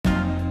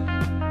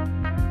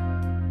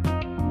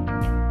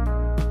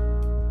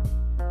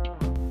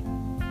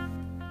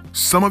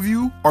Some of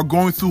you are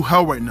going through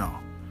hell right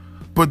now,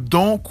 but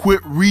don't quit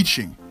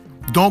reaching,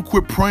 don't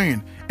quit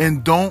praying,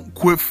 and don't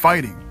quit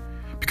fighting,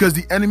 because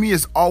the enemy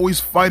is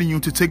always fighting you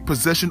to take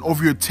possession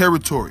over your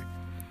territory.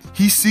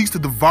 He seeks to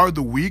devour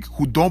the weak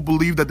who don't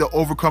believe that they'll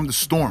overcome the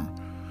storm.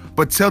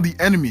 But tell the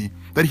enemy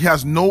that he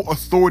has no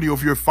authority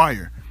over your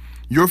fire.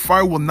 Your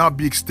fire will not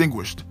be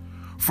extinguished.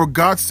 For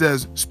God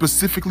says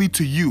specifically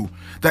to you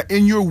that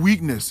in your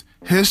weakness,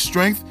 his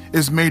strength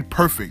is made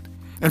perfect.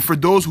 And for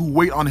those who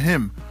wait on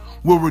him,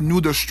 will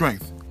renew their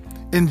strength.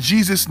 In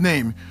Jesus'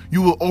 name,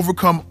 you will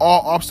overcome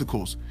all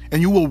obstacles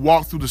and you will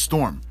walk through the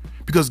storm,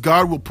 because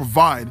God will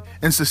provide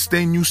and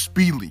sustain you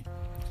speedily.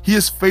 He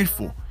is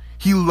faithful.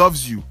 He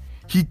loves you.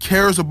 He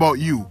cares about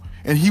you,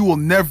 and he will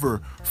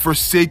never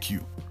forsake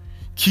you.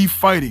 Keep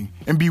fighting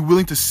and be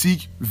willing to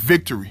seek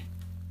victory.